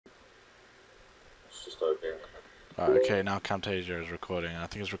dystopia. Right, okay, now Camtasia is recording, and I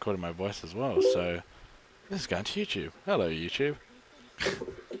think it's recording my voice as well, so this is going to YouTube. Hello, YouTube.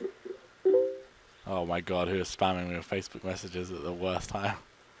 Oh my god, who is spamming me with Facebook messages at the worst time?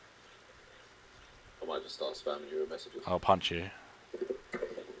 I might just start spamming you with messages. I'll punch you.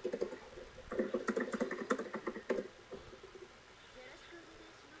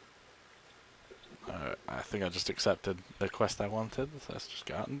 I think I just accepted the quest I wanted, so let's just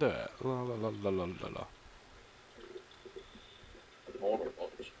go out and do it. La la la la la la la. I wanna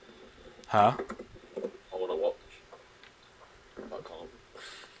watch. Huh? I wanna watch. I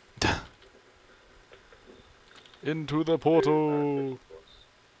can't. Into the portal!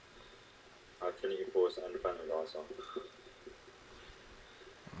 Trinity Force and Phantom Blast.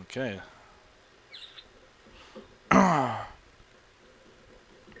 Okay. That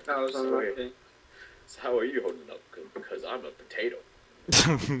was unlucky. So how are you holding up? Because I'm a potato.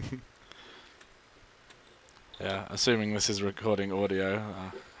 Yeah, assuming this is recording audio,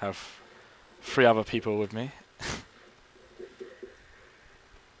 I have 3 other people with me.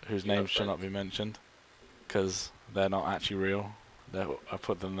 Whose names shall not be mentioned. Because they're not actually real. I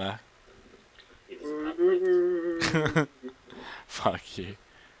put them there. Fuck you.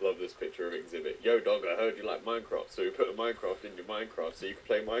 Love this picture of Exhibit. Yo, dog, I heard you like Minecraft, so we put a Minecraft in your Minecraft so you can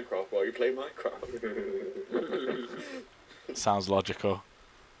play Minecraft while you play Minecraft. Sounds logical.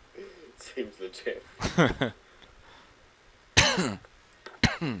 Seems legit.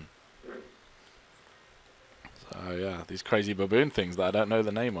 So yeah, these crazy baboon things that I don't know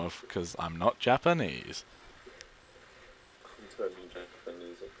the name of, because I'm not Japanese. I'm totally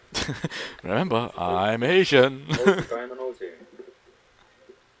Japanese. Remember, I'm Asian.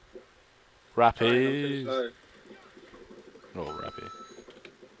 Rappy. Oh, Rappy.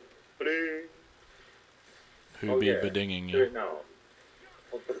 Who be bedinging you? Do it now.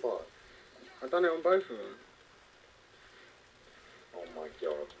 What the fuck? I've done it on both of them. Oh my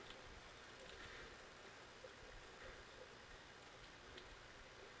god.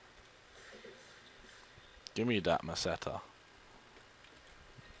 Give me that Masetta.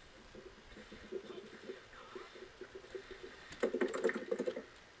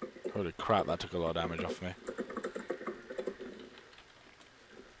 Holy crap, that took a lot of damage off me.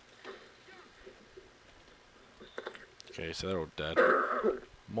 Okay, so they're all dead.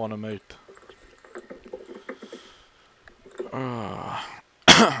 Monomate.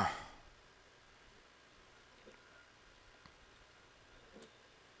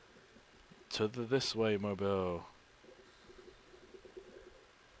 To the this way, Mobile.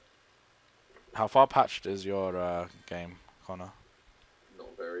 How far patched is your game, Connor?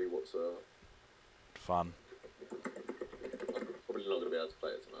 Not very. What's Fun. I'm probably not gonna be able to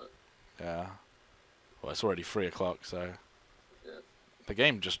play it tonight. Yeah. Well, it's already 3 o'clock, so. Yeah. The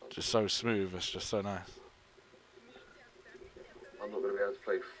game just is so smooth. It's just so nice. I'm not gonna be able to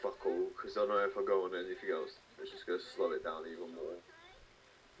play fuck all because I know if I go on anything else, it's just gonna slow it down even more.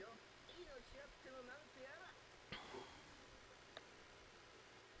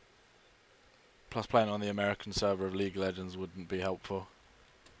 Plus, playing on the American server of League of Legends wouldn't be helpful.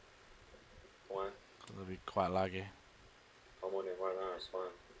 Why? Because it'd be quite laggy. I'm on it right now. It's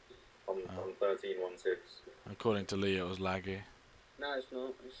fine. I'm 13.16. According to Lee, it was laggy. No, it's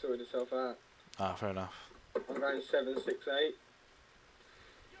not. It sorted itself out. Ah, fair enough. I'm going 768,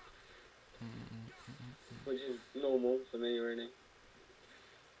 which is normal for me, really.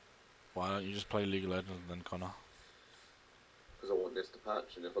 Why don't you just play League of Legends then, Connor? Because I want this to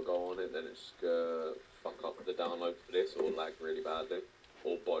patch, and if I go on it, then it's gonna fuck up the download for this, or lag really badly,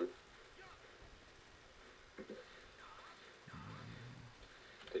 or both.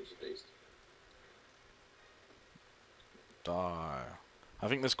 Pinch the beast. Die. I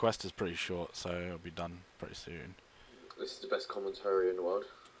think this quest is pretty short, so it'll be done pretty soon. This is the best commentary in the world.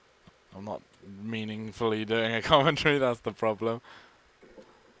 I'm not meaningfully doing a commentary, that's the problem.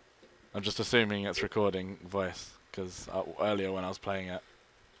 I'm just assuming it's recording voice, because earlier when I was playing it,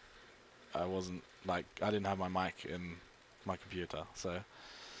 I wasn't, like, I didn't have my mic in my computer, so.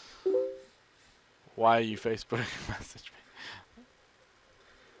 Why are you Facebook message me?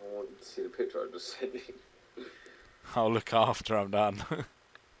 I want you to see the picture I just sent you. I'll look after I'm done.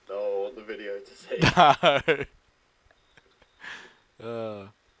 No, I want the video to see. No!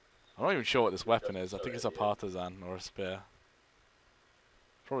 I'm not even sure what this weapon is. I think it's a partisan or a spear.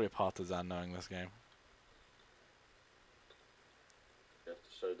 Probably a partisan knowing this game. You have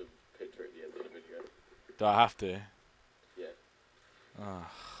to show the picture at the end of the video. Do I have to? Yeah. Oh,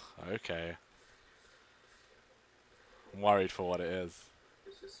 okay. I'm worried for what it is.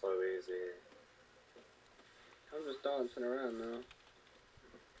 This is so easy. I'm just dancing around now.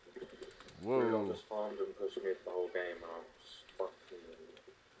 Whoa. just farmed and pushed mid the whole game, and I was fucking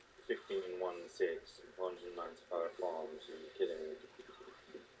 15-1-6, 195 farms. Are you kidding me?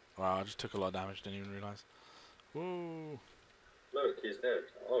 Wow, I just took a lot of damage, didn't even realise. Whoa. Look, he's dead.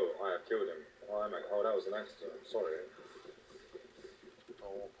 Oh, I have killed him. Oh, that was an accident. Sorry.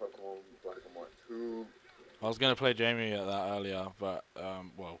 Oh, Pokemon Black and White 2. I was going to play Jamie at that earlier, but,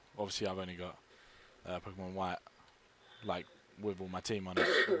 well, obviously I've only got Pokemon White, like, with all my team on it.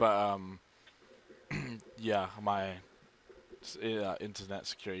 But, yeah, my internet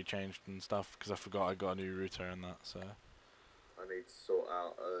security changed and stuff, because I forgot I got a new router and that, so... I need to sort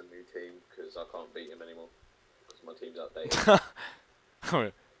out a new team, because I can't beat him anymore. Because my team's outdated.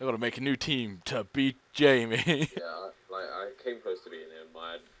 I've got to make a new team to beat Jamie. Yeah, I came close to beating him.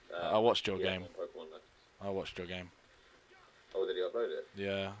 I watched your game. One Pokemon left. I watched your game. Oh, did he upload it?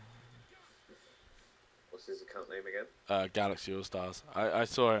 Yeah. What's his account name again? Galaxy All Stars. I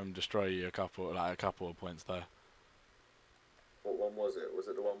saw him destroy you a couple of points though. What one was it? Was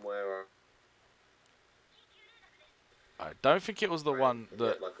it the one where? I don't think it was the one he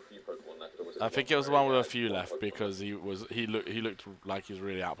that. had like a few Pokemon left, or was it I the think one it was the where one he with a had few one left Pokemon because left? he looked like he was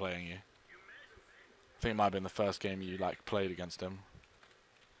really outplaying you. I think it might have been the first game you like played against him.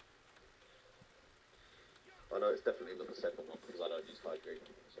 I know it's definitely not the second one because I don't use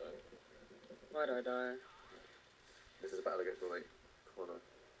Hydreigon. So Why'd I die? this is a battle against my mate Connor.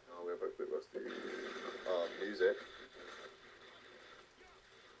 Oh, we're both a bit rusty. Oh, music.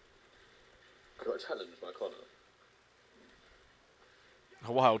 Got challenged by Connor.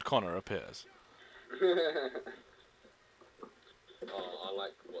 A wild Connor appears. Oh, I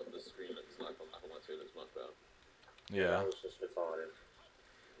like what the screen looks like on Black and White 2. It looks much better. Yeah. That was just retarded.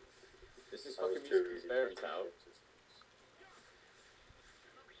 This is That was fucking too music. easy. Fairy Tale.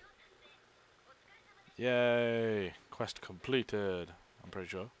 Yay! Quest completed. I'm pretty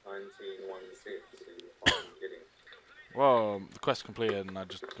sure. 19-1-6. Are you fucking kidding? Whoa! The quest completed, and I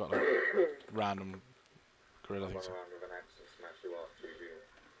just got like random gorilla Run things. around with an axe and smash you up,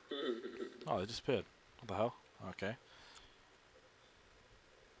 GG. Oh, they disappeared. What the hell? Okay.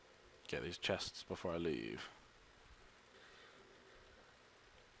 Get these chests before I leave.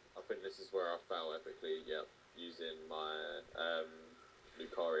 I think this is where I fell epically. Yep, using my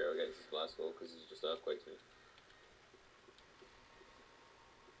Lucario against his Glasgow because he's just earthquakes me.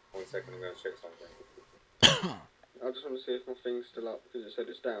 1 second, I'm going to check something. I just want to see if my thing's still up because it said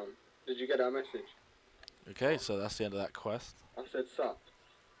it's down. Did you get that message? Okay, so that's the end of that quest. I said sup.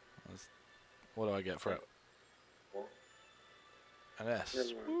 What do I get for it? What? An S. Never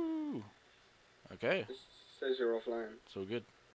mind. Woo! Okay, It says you're offline. it's all good.